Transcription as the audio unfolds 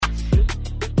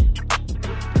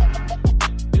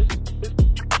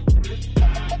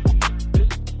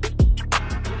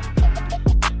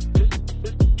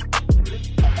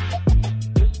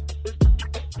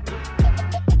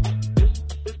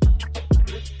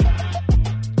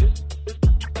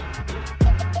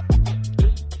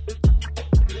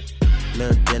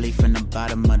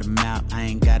bottom of the map. I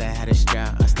ain't gotta have a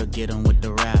strap, I still get 'em with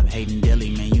the rap. Hating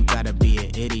Dilly, man, you gotta be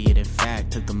an idiot. In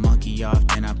fact, took the monkey off,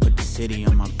 then I put the city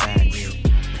on my back.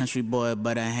 Country boy,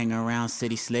 but I hang around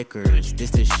city slickers.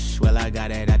 This the well, I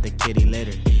got it at the kitty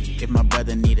litter. If my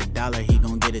brother need $1, he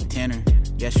gon' get a tenner.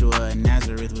 Yeshua and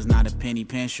Nazareth was not a penny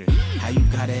pincher. How you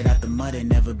got it out the mud and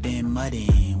never been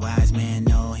mudding? Wise man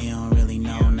know he don't really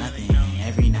know nothing.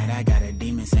 Every night I got a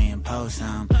demon saying post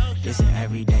some. This an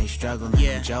everyday struggle,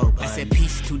 yeah. Joke, I said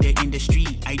peace to the industry.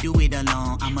 I do it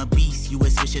alone. I'm a beast. You a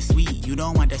swisher sweet. You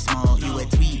don't want the smoke. You a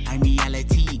tweet. I'm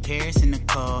reality. Paris in the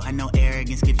cold. I know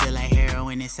arrogance can feel like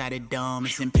heroin inside a dome.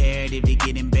 It's imperative to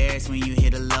get embarrassed when you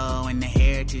hit a low. And the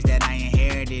heritage that I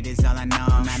inherited is all I know.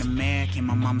 I'm not American.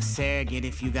 My mama surrogate.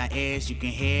 If you got heirs, you can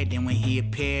hear it. Then when he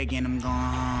appear again, I'm going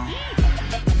home.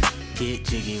 Get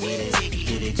jiggy with it.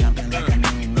 Get it jumping like a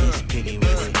new Miss Piggy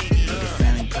with it. Make the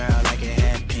family proud like it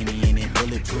had penny in it.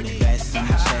 Bulletproof vest on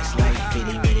the chest like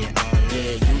 50 with it.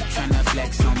 Yeah, you tryna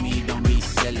flex on me, don't be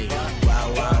silly.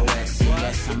 Wild, wild west,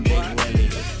 yes, I'm Big Willie.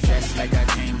 Dressed like I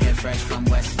came here fresh from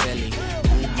West Philly.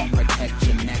 Who gon' protect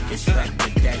your neck, respect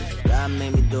the deck. God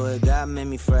made me do it, God made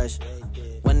me fresh.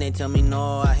 When they tell me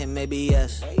no, I hit maybe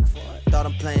yes. Thought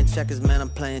I'm playing checkers, man, I'm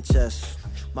playing chess.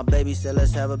 My baby said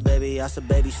let's have a baby, I said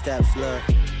baby steps, look.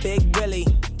 Big Willie,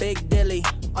 Big Dilly,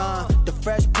 the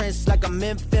Fresh Prince like I'm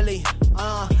in Philly,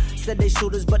 said they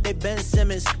shooters but they Ben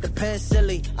Simmons, the pen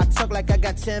silly. I talk like I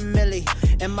got 10 milli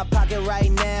in my pocket right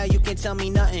now, you can't tell me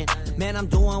nothing. Man, I'm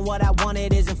doing what I want,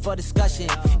 it isn't for discussion.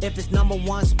 If it's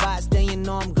 #1 spots, then you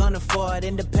know I'm gunning for it.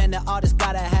 Independent artist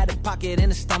gotta have a pocket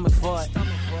and a stomach for it.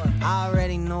 I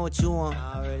already know what you want.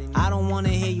 I don't wanna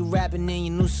hear you rapping in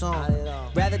your new song.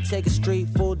 Rather take a street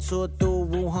food tour through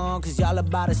Wuhan, cause y'all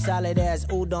about as solid as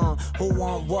udon. Who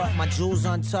want what? My jewels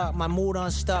untucked, my mood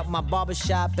unstuck. My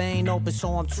barbershop ain't open,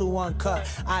 so I'm too uncut.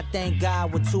 I thank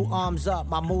God with 2 arms up.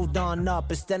 I moved on up,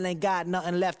 but still ain't got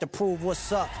nothing left to prove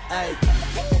what's up. Ay.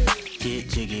 Get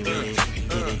jiggy with it.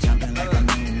 Get it jumping like a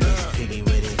new Miss Piggy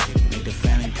with it. Make the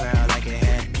family proud like it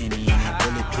had penny in it.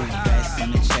 Bulletproof vest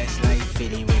on the chest like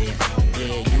 50 with it.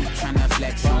 Yeah, you tryna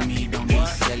flex on me, don't be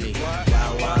silly.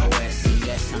 Wild, wild west,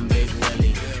 yes, I'm Big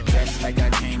Willie. Dressed like I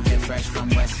came here fresh from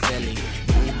West Philly.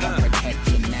 Who gon' protect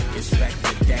your neck, respect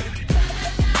the deck.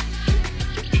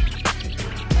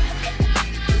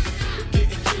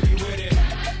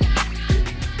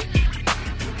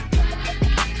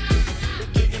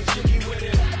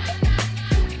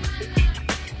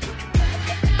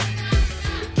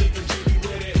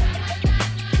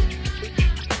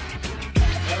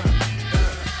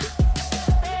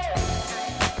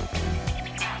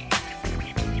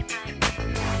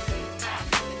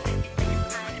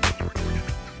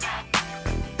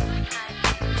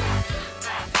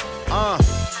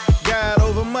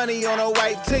 Money on a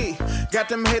white tee. Got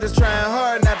them haters trying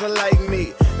hard not to like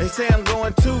me. They say I'm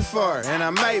going too far, and I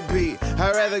might be.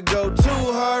 I'd rather go too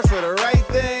hard for the right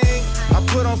thing. I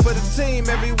put on for the team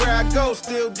everywhere I go.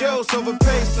 Still Joes over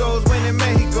pesos, winning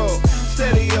Mexico.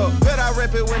 Steady up, bet I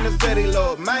rep it when the Fetty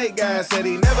low. My guy said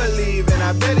he never leave, and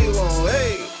I bet he won't.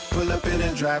 Hey, pull up in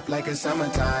and drop like it's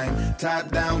summertime.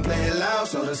 Top down, play it loud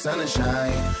so the sun will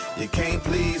shine. You can't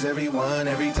please everyone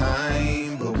every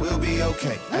time, but we'll be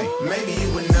okay. Hey, maybe you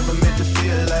were never meant to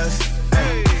feel us.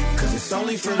 Hey, cause it's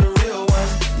only for the real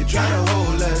ones. You try to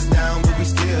hold us down, but we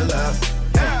still up.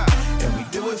 Hey, and we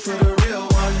do it for the real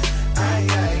one. Aye,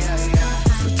 aye, aye, aye.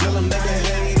 So tell them they can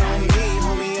hate on me,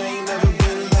 homie. I ain't never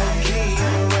been low key.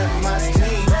 I'ma rap my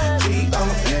team.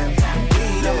 G-O-M-D.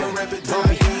 I'ma rap it till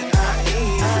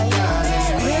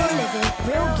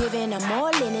real giving, I'm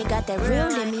all in it, got that real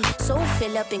in me. So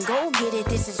fill up and go get it,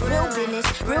 this is real business.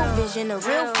 Real vision, a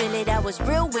real feel it. I was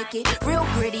real wicked, real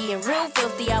gritty and real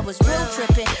filthy. I was real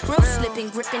tripping, real slipping,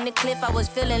 gripping the cliff. I was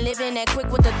feeling living that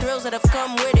quick with the thrills that have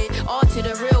come with it. All to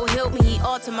the real helped me, he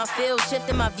altered my feel,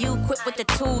 shifting my view, quick with the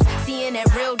tools. Seeing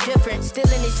that real difference, still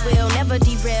in his will, never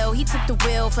derail. He took the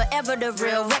wheel, forever the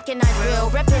real. Recognize real,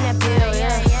 repping that pill,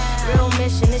 yeah. Real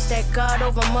mission, it's that God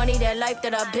over money, that life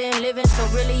that I've been living. So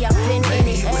really I've been in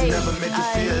it. You were never meant to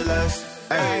feel us,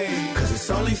 ay, cause it's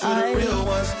only for the real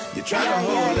ones. You try to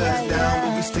hold us down,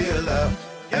 but we still up,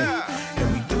 ay,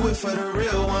 and we do it for the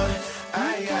real one,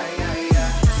 ay, ay, ay,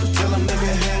 ay. So tell them they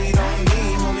can hate on me,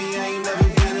 homie, I ain't never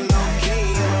been low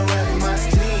key. I'ma rap my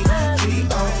team,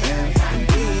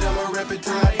 G-O-M-D. I'ma rap it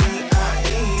till I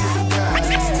D-I-E. It's a God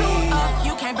in me.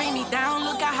 You can't bring me down,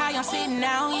 look how high I'm sitting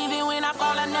now. Even when I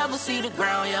fall, I never see the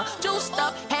ground, yeah. Juiced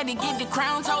up, had to get the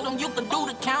crown, told them you could do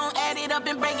the count. Add it up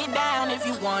and break it down if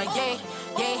you want, yeah,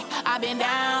 yeah. I've been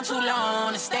down too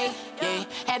long to stay, yeah.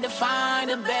 had to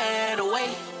find a better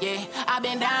way, yeah. I've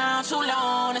been down too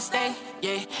long to stay,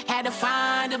 yeah. Had to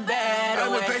find a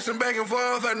better way. I've been pacing back and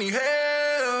forth, I need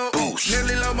help. Boost.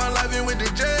 Nearly lost my life and went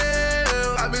to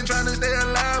jail. I've been trying to stay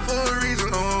alive for a reason,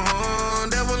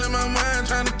 Devil in my mind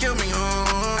trying to kill me,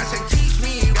 I said, teach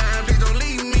me, God, please don't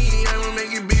leave me. I'ma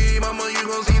make it big, mama, you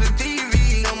gon' see the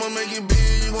TV. I'ma make it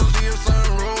big, you gon' see a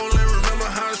sun rolling.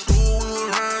 Remember how the school we were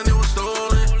around, it was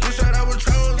stolen. You said I was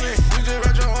chosen. You just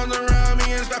wrap your arms around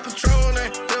me and stop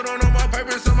controlling. Still don't know my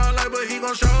purpose in my life, but he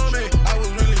gon' show me. I was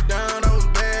really down, I was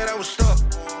bad, I was stuck.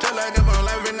 Till I get my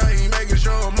life and now he making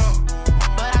sure I'm up.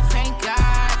 But I thank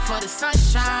God for the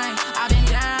sunshine. I've been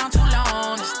down too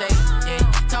long to stay, yeah.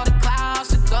 Told the clouds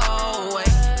to go away,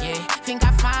 yeah. Think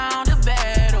I found a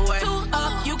better way.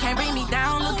 Up, you can't bring me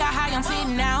down. Look how high I'm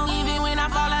sitting now. Even when I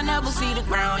fall, I never see the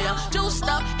ground, yeah. Juiced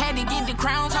up, had to get the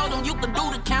crown. Told them you could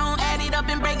do the count. Add it up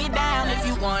and break it down if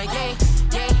you want, yeah.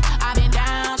 Yeah, I've been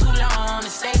down too long to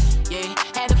stay, yeah.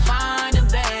 Had to find a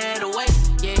better way,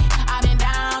 yeah. I've been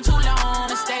down too long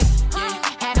to stay, yeah.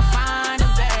 Had to find a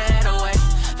better way.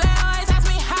 They always ask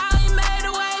me how he made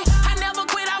a way. I never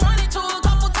quit, I wanted to. A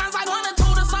couple times I wanted to.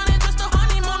 The sun is just a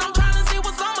honeymoon. I'm trying to see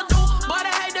what I'ma do. But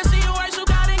I hate to see you worse, you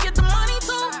gotta get the money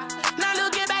too. Now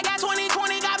looking back at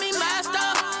 2020 got me messed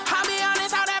up. I'll be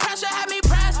honest, how that pressure had me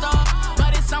pressed up.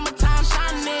 But it's summertime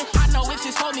shining. I know if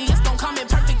it's for me, it's gon' come in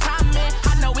perfect timing.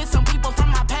 I know it's some people from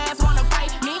my past wanna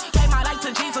fight me. Gave my life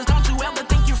to Jesus, don't you ever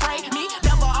think you afraid me.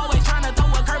 Never always trying to throw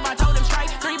a curve, I told him straight.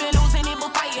 3 been losing it,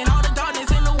 but fighting all the darkness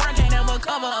in the world can't ever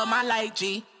cover up my light,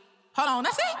 G. Hold on,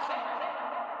 that's it.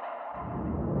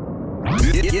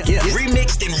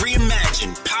 Remixed and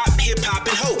reimagined, pop, hip hop,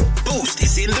 and hope. Boost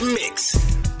is in the mix.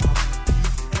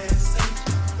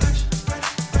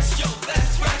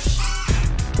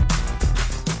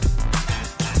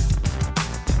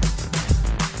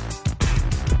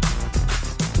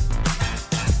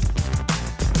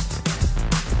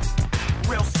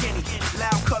 Real skinny,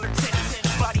 loud colored tinted,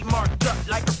 body marked up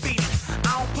like graffiti.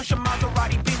 I don't push a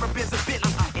Maserati, Beamer, Benz, or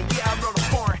Bentley. And yeah, I rode a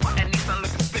foreign, and Nissan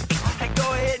looking 50. Hey,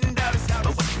 go ahead and doubt us,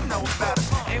 but what you know about us?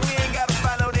 And we ain't gotta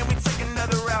follow, then we take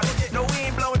another route. No, we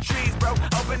ain't blowing trees, bro.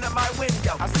 Open up my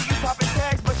window. I see you popping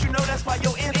tags, but you know that's why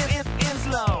your end's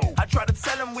low. I tried to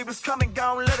tell them we was coming,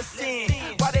 gon' let us in.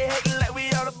 Why they hating like we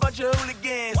all a bunch of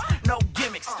hooligans? No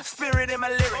gimmicks, spirit in my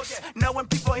lyrics. Know when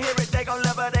people hear it, they gon'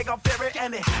 love it, they gon' fear it.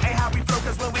 And it ain't how we flow,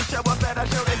 cause when we show up at our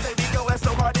show, they say we going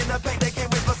so hard in the paint, they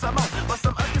can't wait for some more. But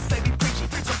some others say we preachy,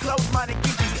 some close-minded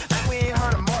geekies. Like we ain't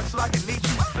heard a march like a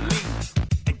Nietzsche. Believe me,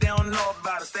 they don't know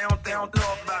about us, they don't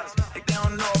know about us. They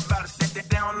don't know about us, they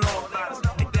don't know about us.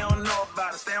 They don't know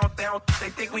about us, they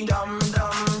think we dumb,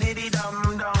 diddy dumb.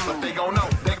 But they gon' know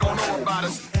about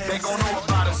us. They gon' know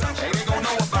about us. Hey, they gon'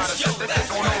 know about us. They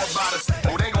gon' know about us.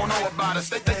 Oh, they gon' know about us.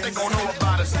 They gon' know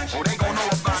about us. Oh, they gon' know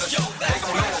about us. They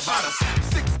gon' know about us.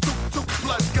 622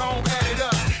 plus, gon' add it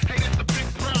up. Hey, that's the big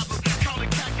problem. Call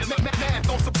it calculus. Math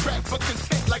don't subtract, but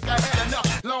content like I had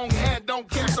enough. Long hair, don't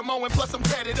care, Samoan, plus I'm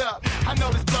tatted up. I know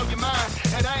this blow your mind,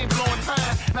 and I ain't blowing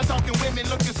time. Not talking women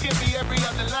looking skimpy every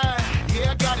other line.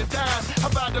 Yeah, I got it down.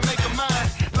 I'm about to make a mine.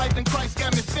 Life in Christ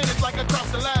got me finished like I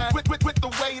crossed the line. With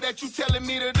the way that you telling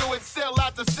me to do it, sell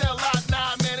out to sell out.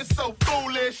 Nah, man, it's so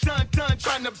foolish. Done,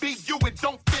 trying to beat you, it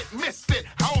don't fit, misfit.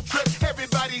 I don't trip,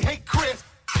 everybody hate Chris.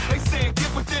 They saying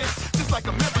get with this, just like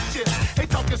a membership. They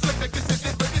talking slick like this is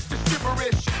it, but it's just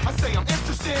gibberish. I say I'm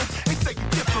interested, they say you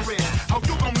different. How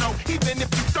you gon' know, even if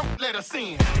you don't let us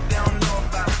in? They don't know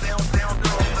about us, they don't know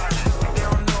about us. They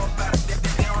don't know about us,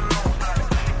 they don't know about us.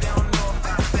 They don't know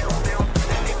about us, they don't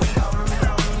think we dumb,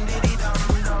 diddy dumb.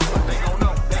 But they gon'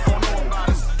 know about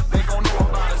us. They gon' know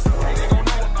about us. Hey, they gon'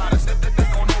 know about us. They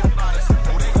gon' know about us.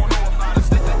 Oh, they gon' know about us.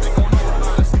 They gon' know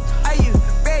about us. Are you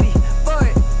ready for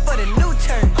it? For the new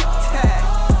turn?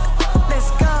 Let's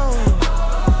go.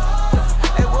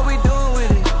 Hey, what we doing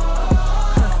with it?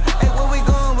 Hey, where we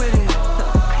going with it?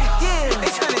 Yeah, they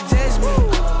tryna judge me.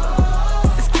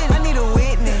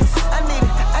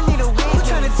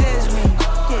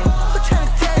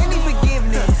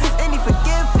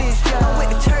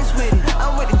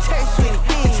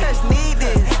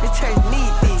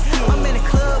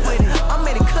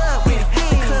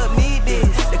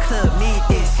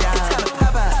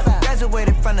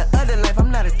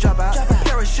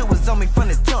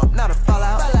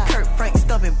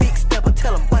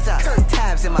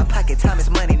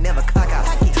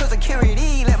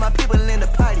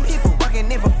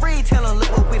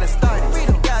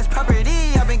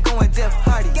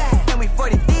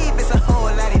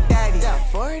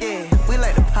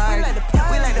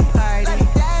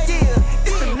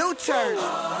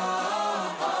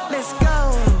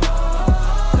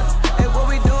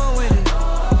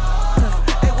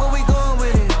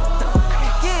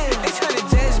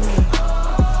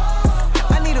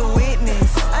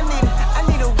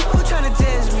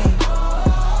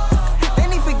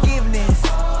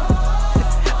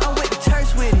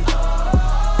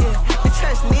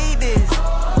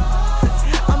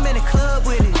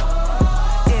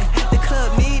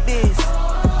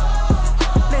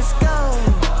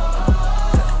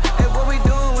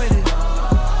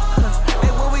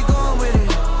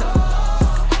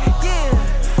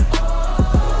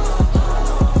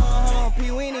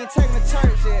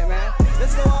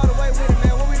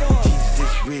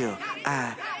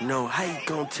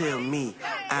 tell me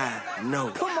I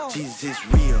know Jesus is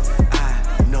real?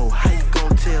 I know. How you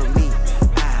gon' tell me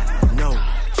I know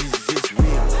Jesus is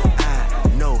real?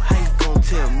 I know. How you gon'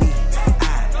 tell me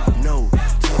I know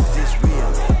Jesus is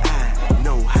real? I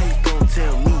know. How you gon'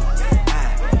 tell me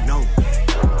I know?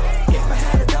 If I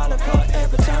had $1 for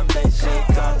every time they say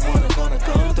God gonna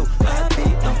come through, I'd be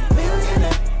a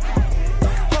millionaire.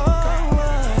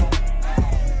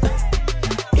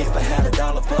 If I had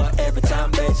 $1 for every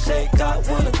time they say God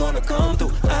gonna come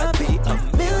through, I'd be a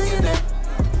millionaire.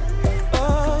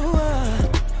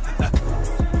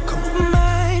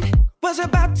 Mine was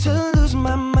about to lose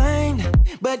my mind,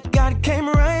 but God came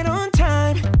right on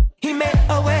time. He made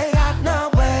a way out no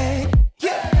way.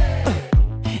 Yeah.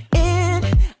 And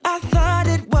I thought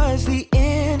it was the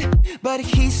end, but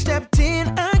He stepped in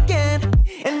again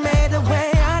and made a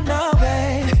way out no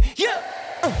way. Yeah.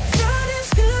 God is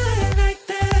good like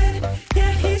that.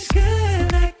 Yeah, He's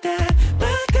good like that.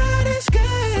 My God is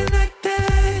good like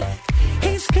that.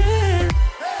 He's good.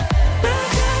 My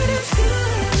God is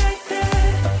good like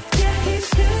that. Yeah, He's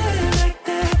good like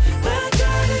that. My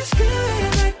God is good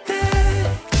like that.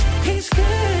 He's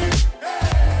good.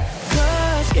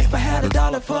 'Cause if I had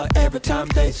 $1 for every time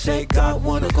they say God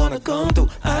gonna come through,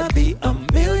 I'd be a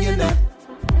millionaire.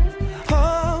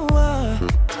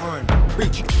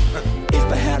 Preach. If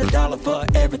I had $1 for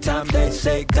every time they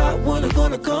say God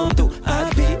gonna come through,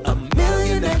 I'd be a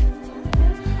millionaire.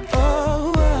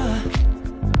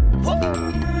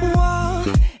 Whoa,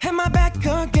 and my back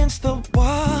against the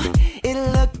wall, it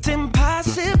looked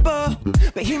impossible,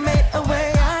 but He made a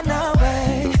way out no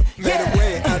way. Made a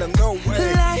way out of no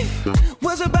way. Life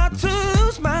was about to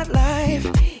lose my life.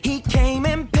 He came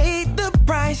and paid the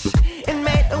price and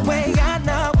made a way out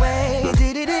no way.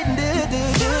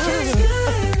 He's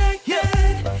good like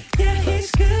that. Yeah,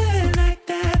 He's good like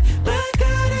that. My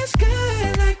God is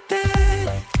good like that.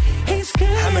 He's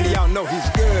good. How many of y'all know He's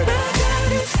good? My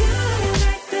God is good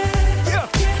like that. Yeah,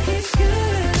 He's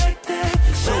good like that.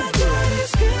 So my good. God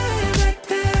is good like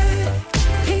that.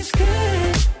 He's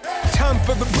good. Time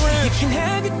for the bridge. You can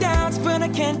have your doubts, but I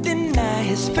can't deny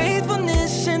His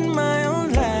faithfulness in my own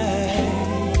life.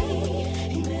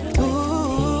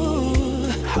 Ooh.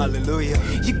 Hallelujah.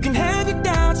 You can have your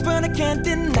doubts, but I can't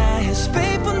deny His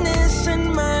faithfulness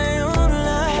in my own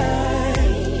life.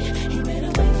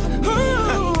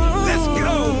 Ooh. Let's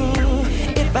go.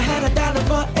 If I had $1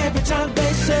 for every time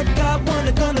they said God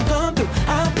gonna come through,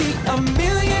 I'd be a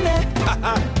millionaire.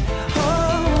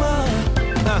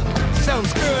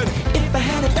 Sounds good. If I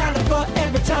had $1 for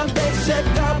every time they said